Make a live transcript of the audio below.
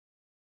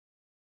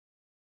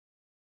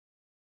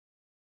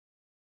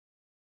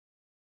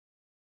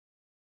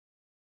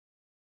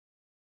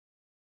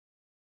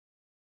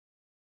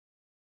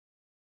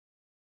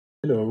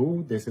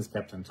Hello, this is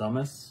Captain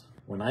Thomas.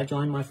 When I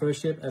joined my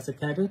first ship as a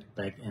cadet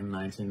back in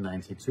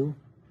 1992,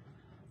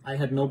 I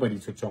had nobody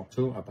to talk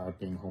to about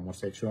being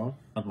homosexual.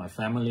 Not my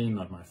family,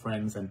 not my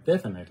friends, and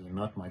definitely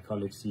not my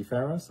colleague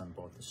seafarers on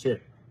board the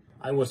ship.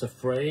 I was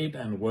afraid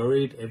and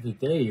worried every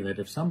day that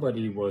if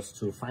somebody was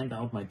to find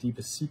out my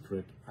deepest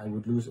secret, I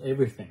would lose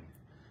everything.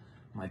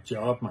 My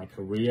job, my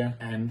career,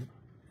 and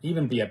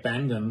even be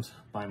abandoned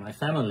by my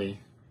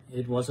family.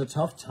 It was a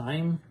tough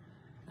time,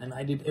 and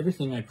I did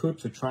everything I could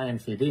to try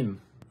and fit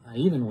in. I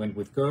even went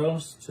with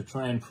girls to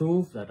try and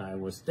prove that I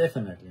was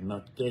definitely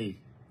not gay.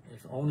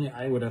 If only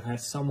I would have had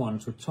someone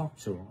to talk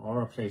to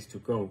or a place to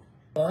go.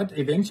 But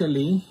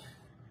eventually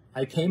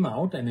I came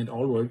out and it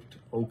all worked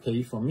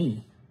okay for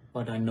me.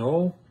 But I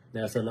know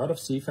there's a lot of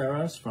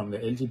seafarers from the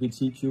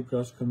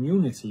LGBTQ+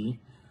 community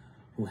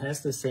who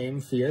has the same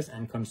fears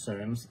and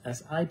concerns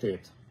as I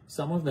did.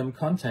 Some of them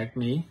contact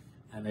me,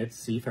 and it's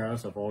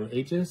seafarers of all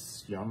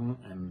ages, young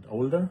and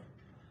older.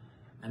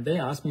 And they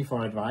ask me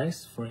for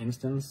advice, for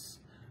instance,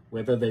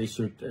 whether they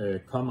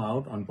should come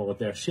out on board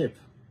their ship.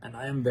 And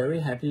I am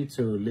very happy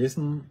to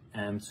listen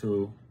and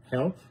to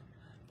help,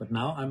 but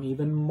now I'm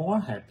even more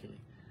happy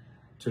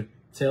to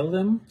tell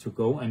them to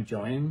go and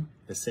join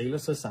the Sailor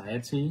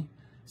Society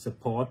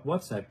support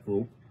WhatsApp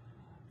group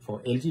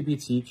for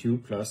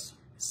LGBTQ+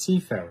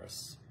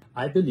 seafarers.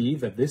 I believe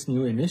that this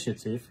new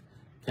initiative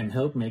can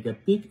help make a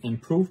big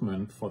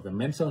improvement for the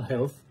mental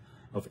health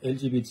of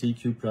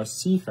LGBTQ+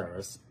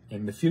 seafarers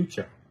in the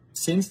future.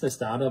 Since the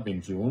startup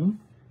in June,